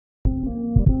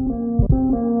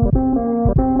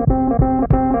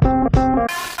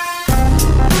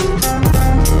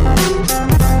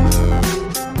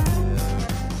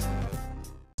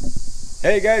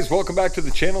Hey guys, welcome back to the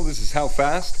channel. This is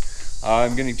HowFast.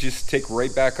 I'm going to just take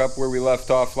right back up where we left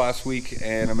off last week,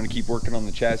 and I'm going to keep working on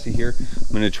the chassis here.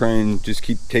 I'm going to try and just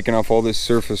keep taking off all this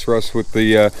surface rust with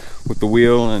the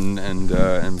wheel and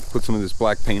put some of this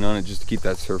black paint on it just to keep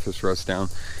that surface rust down.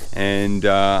 And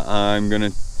I'm going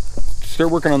to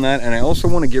start working on that, and I also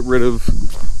want to get rid of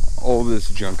all this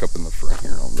junk up in the front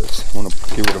here. All this. I want to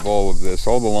get rid of all of this,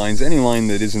 all the lines, any line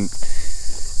that isn't.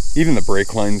 Even the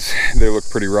brake lines, they look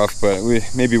pretty rough, but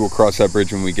maybe we'll cross that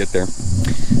bridge when we get there.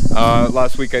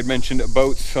 Last week I'd mentioned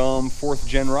about some 4th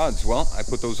gen rods. Well, I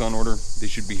put those on order. They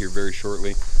should be here very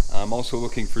shortly. I'm also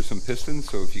looking for some pistons,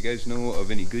 so if you guys know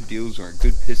of any good deals or a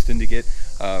good piston to get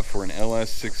for an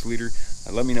LS 6 liter,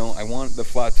 let me know. I want the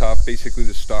flat top, basically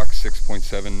the stock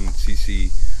 6.7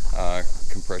 cc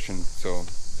compression. So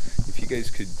if you guys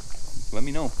could let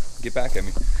me know, get back at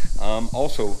me.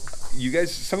 Also, you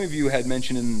guys, some of you had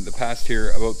mentioned in the past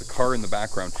here about the car in the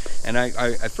background, and I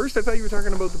at first I thought you were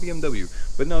talking about the BMW,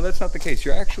 but no, that's not the case.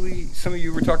 You're actually, some of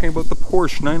you were talking about the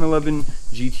Porsche 911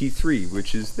 GT3,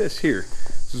 which is this here.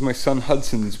 This is my son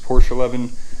Hudson's Porsche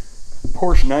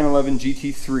 911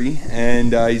 GT3,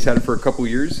 and he's had it for a couple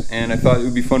years, and I thought it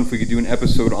would be fun if we could do an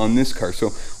episode on this car.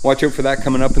 So watch out for that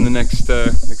coming up in the next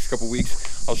couple weeks.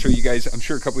 I'll show you guys. I'm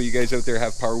sure a couple of you guys out there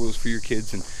have Power Wheels for your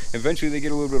kids, and eventually they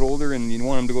get a little bit older and you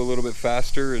want them to go a little bit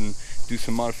faster and do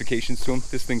some modifications to them.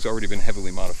 This thing's already been heavily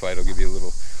modified. I'll give you a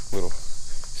little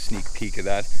sneak peek of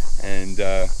that, and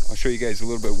I'll show you guys a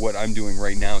little bit what I'm doing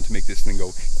right now to make this thing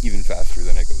go even faster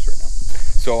than it goes right now.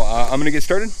 So I'm gonna get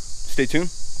started. Stay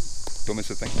tuned. Don't miss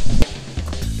a thing.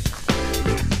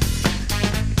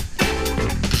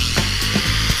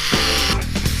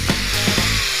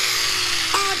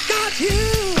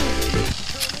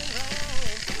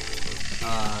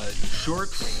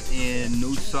 Shorts and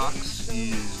no socks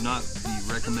is not the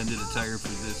recommended attire for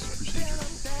this procedure.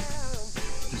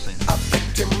 Just saying. I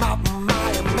picked him up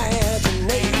my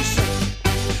imagination.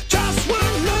 Just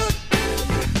one look,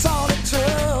 that's all it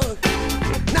took.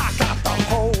 Knock out the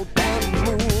whole damn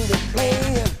movie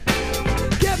playing.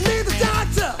 Give me the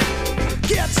doctor,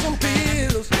 get some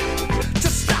pills to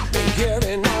stop me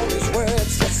hearing all these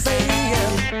words they're saying.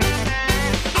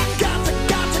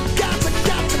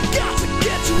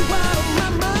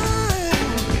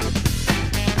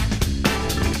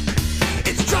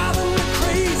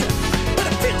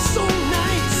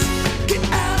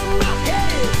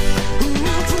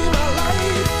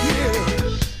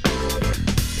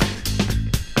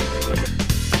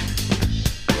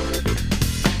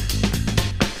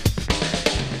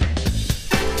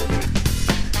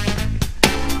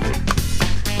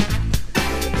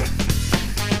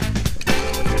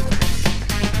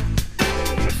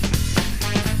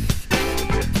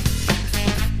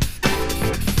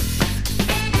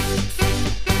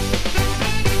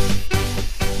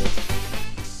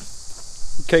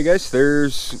 Okay guys,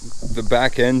 there's the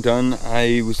back end done.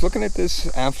 I was looking at this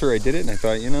after I did it and I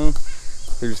thought, you know,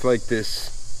 there's like this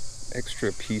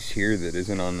extra piece here that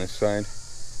isn't on this side.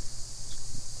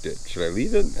 Should I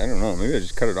leave it? I don't know. Maybe I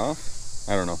just cut it off?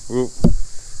 I don't know.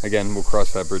 Again, we'll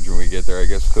cross that bridge when we get there, I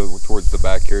guess, towards the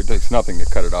back here. It takes nothing to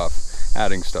cut it off.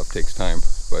 Adding stuff takes time.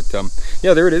 But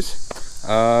yeah, there it is.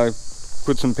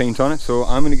 Put some paint on it. So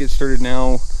I'm going to get started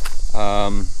now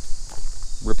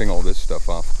ripping all this stuff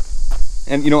off.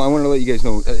 And you know, I want to let you guys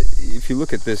know, if you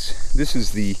look at this, this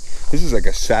is like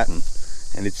a satin,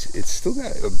 and it's still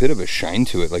got a bit of a shine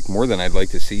to it, like more than I'd like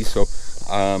to see. So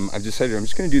I've decided I'm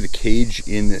just going to do the cage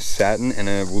in this satin, and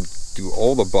I will do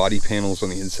all the body panels on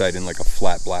the inside in like a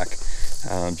flat black,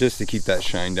 just to keep that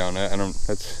shine down.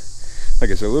 That's,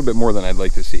 like I said, a little bit more than I'd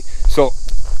like to see. So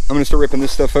I'm going to start ripping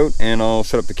this stuff out, and I'll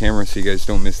set up the camera so you guys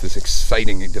don't miss this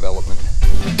exciting development.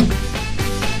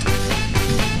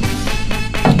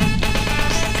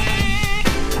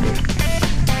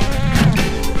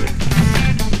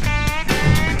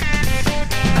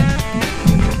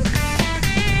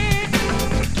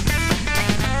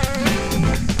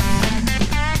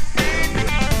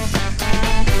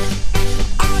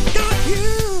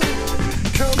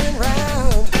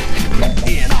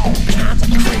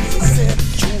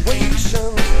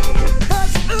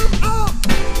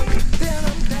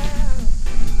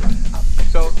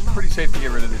 Safe to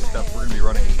get rid of this stuff. We're going to be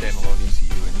running a standalone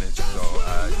ECU in this, so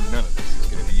none of this is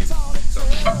going to be used. So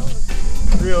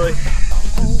really,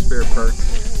 just spare parts.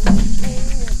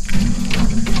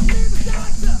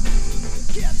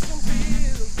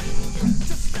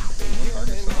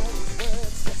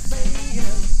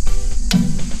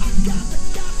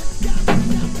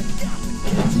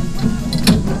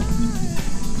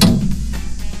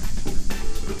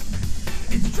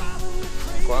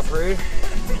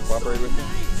 Cooperate with me.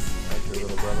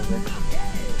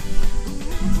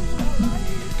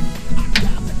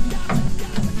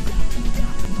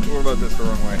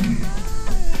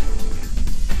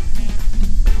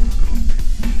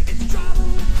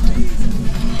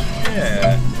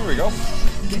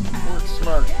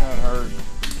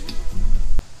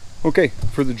 Okay,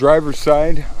 for the driver's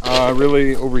side,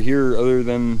 really over here, other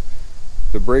than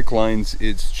the brake lines,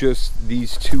 it's just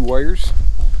these two wires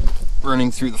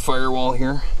running through the firewall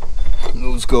here. And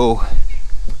those go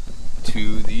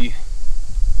to the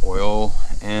oil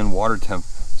and water temp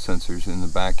sensors in the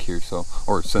back here, so,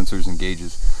 or sensors and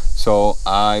gauges. So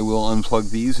I will unplug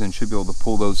these and should be able to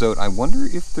pull those out. I wonder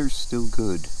if they're still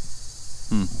good.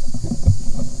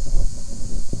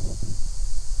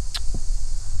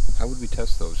 How would we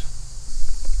test those?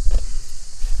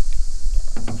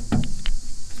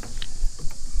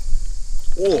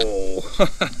 Oh,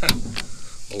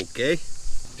 okay.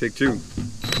 Take two.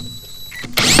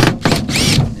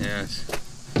 Yes.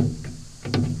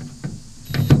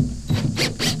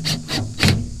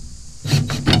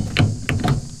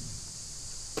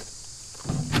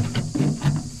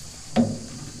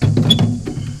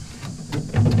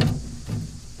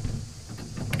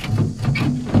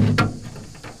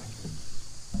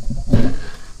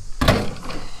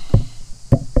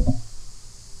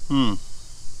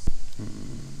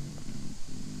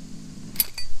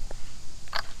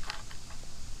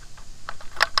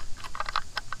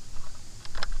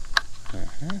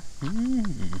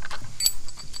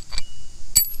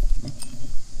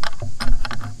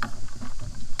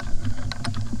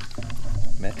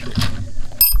 Metric.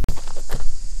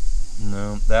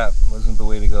 No, that wasn't the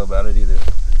way to go about it either.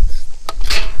 It's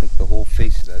like the whole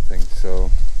face of that thing,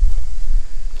 so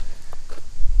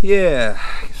yeah,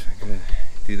 I guess I'm gonna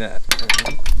do that.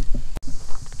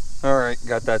 Alright,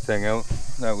 got that thing out.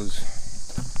 That was,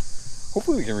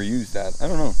 hopefully we can reuse that. I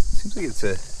don't know, seems like it's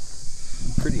a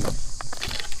pretty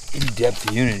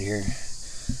in-depth unit here.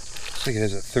 Looks like it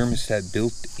has a thermostat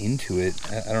built into it.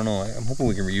 I don't know, I'm hoping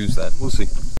we can reuse that. We'll see.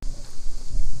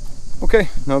 Okay,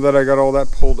 now that I got all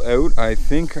that pulled out, I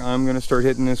think I'm gonna start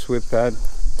hitting this with that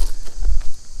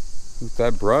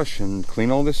brush and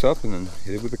clean all this up and then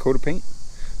hit it with a coat of paint.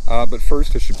 But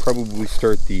first I should probably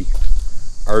start the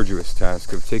arduous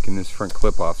task of taking this front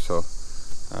clip off, so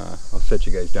I'll set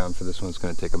you guys down for this one. It's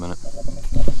gonna take a minute.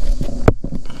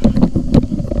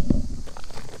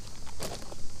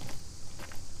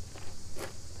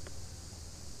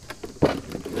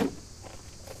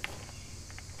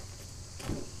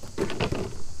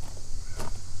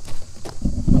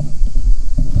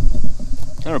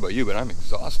 I don't know about you, but I'm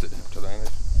exhausted after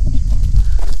that.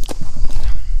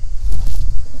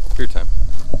 Your time.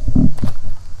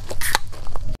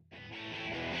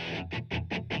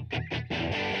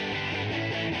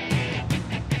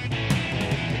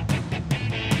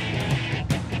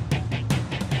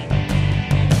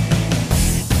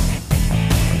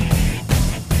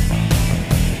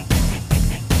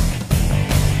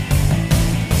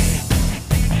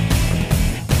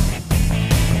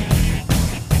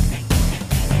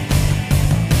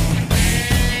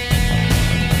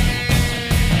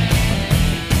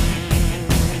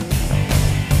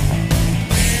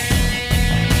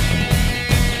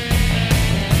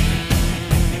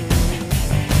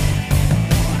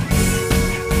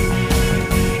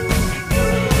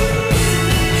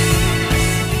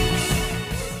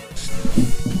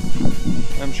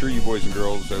 I'm sure you boys and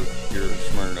girls out here are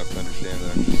smart enough to understand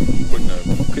that I'm just putting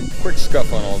a quick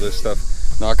scuff on all this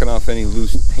stuff, knocking off any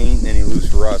loose paint and any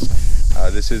loose rust.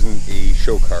 This isn't a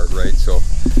show car, right? So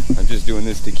I'm just doing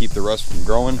this to keep the rust from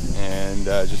growing and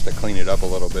just to clean it up a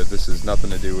little bit. This has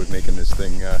nothing to do with making this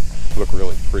thing look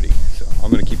really pretty. So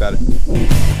I'm going to keep at it.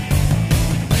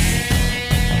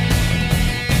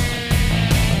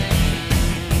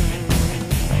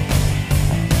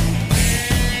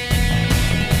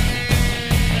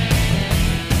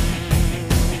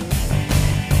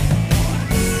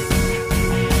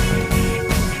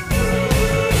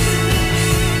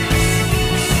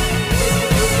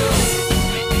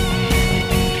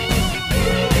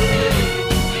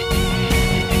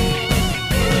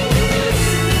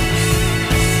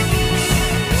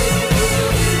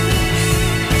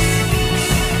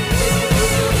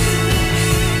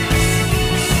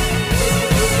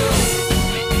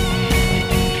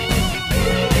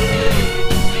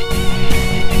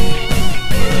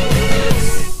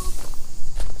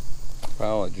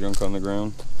 Junk on the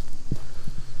ground.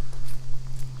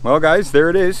 Well guys, there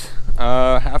it is.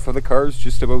 Half of the car's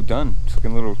just about done. It's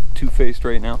looking a little two-faced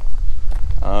right now,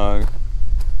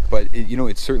 but it, you know,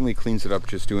 it certainly cleans it up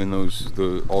just doing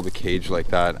all the cage like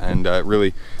that, and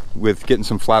really with getting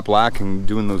some flat black and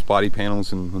doing those body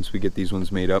panels, and once we get these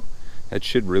ones made up, that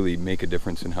should really make a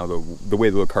difference in how the way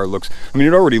the car looks. I mean,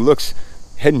 it already looks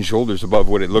head and shoulders above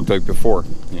what it looked like before,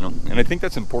 you know, and I think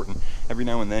that's important every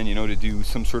now and then, you know, to do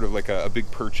some sort of like a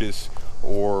big purchase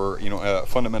or you know, a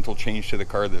fundamental change to the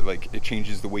car that like it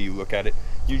changes the way you look at it,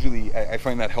 usually I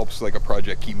find that helps like a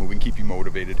project keep moving, keep you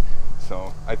motivated.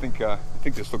 So I think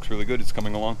this looks really good. It's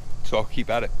coming along, so I'll keep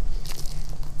at it.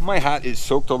 My hat is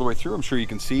soaked all the way through, I'm sure you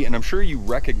can see, and I'm sure you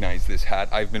recognize this hat.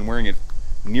 I've been wearing it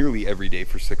nearly every day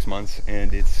for 6 months,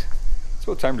 and it's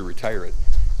about time to retire it.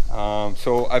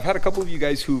 So I've had a couple of you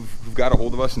guys who've got a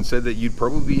hold of us and said that you'd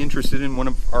probably be interested in one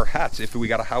of our hats if we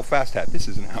got a HowFast hat. This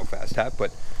isn't a HowFast hat,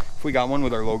 but if we got one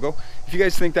with our logo. If you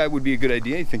guys think that would be a good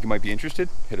idea, you think you might be interested,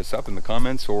 hit us up in the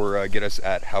comments, or get us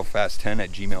at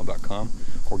howfast10@gmail.com,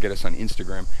 or get us on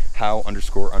Instagram,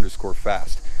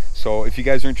 how__fast. So if you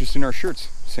guys are interested in our shirts,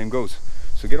 same goes.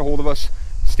 So get a hold of us,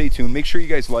 stay tuned, make sure you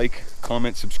guys like,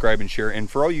 comment, subscribe, and share. And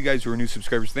for all you guys who are new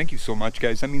subscribers, thank you so much,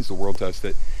 guys. That means the world to us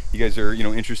that you guys are, you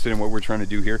know, interested in what we're trying to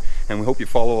do here, and we hope you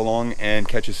follow along and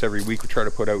catch us every week. We try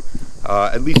to put out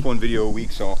at least one video a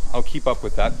week, so I'll keep up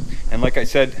with that. And like I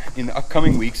said, in the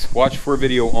upcoming weeks, watch for a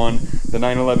video on the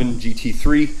 911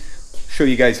 GT3, show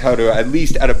you guys how to, at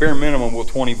least at a bare minimum, we'll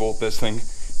 20 volt this thing.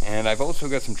 And I've also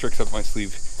got some tricks up my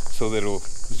sleeve so that it'll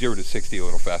 0 to 60 a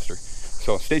little faster.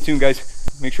 So stay tuned, guys.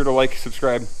 Make sure to like,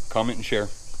 subscribe, comment, and share.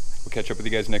 We'll catch up with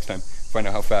you guys next time. Find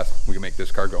out how fast we can make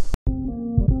this car go.